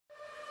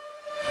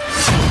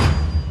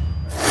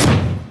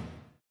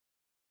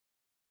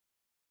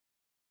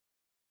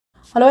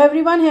Hello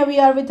everyone, here we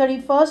are with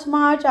 31st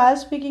March IELTS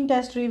speaking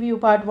test review.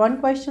 Part 1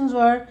 questions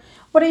were: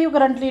 what are you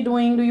currently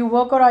doing? Do you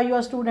work or are you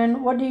a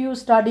student? What do you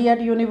study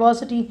at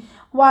university?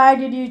 Why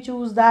did you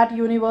choose that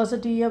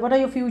university? What are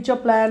your future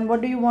plans?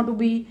 What do you want to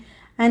be?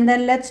 And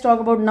then let's talk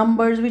about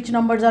numbers. Which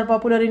numbers are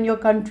popular in your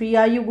country?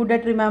 Are you good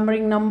at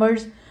remembering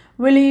numbers?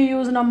 Will you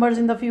use numbers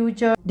in the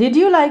future? Did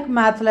you like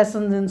math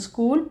lessons in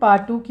school?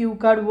 Part 2 cue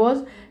card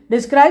was: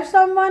 describe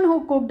someone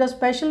who cooked a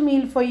special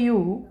meal for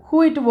you.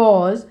 Who it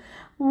was,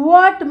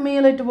 what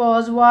meal it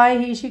was,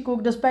 why she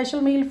cooked a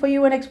special meal for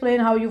you, and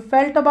explain how you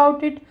felt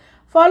about it.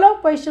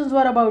 Follow-up questions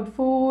were about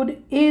food.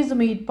 Is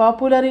meat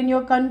popular in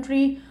your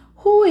country?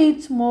 Who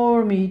eats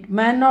more meat,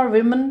 men or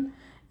women?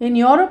 In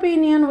your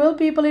opinion, will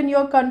people in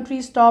your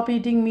country stop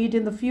eating meat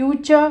in the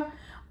future?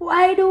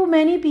 Why do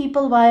many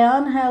people buy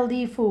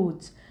unhealthy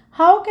foods?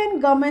 How can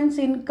governments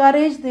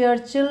encourage their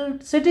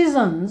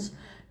citizens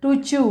to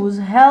choose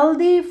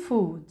healthy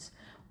foods?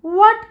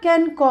 What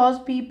can cause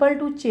people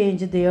to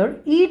change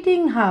their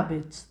eating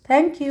habits?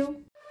 Thank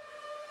you.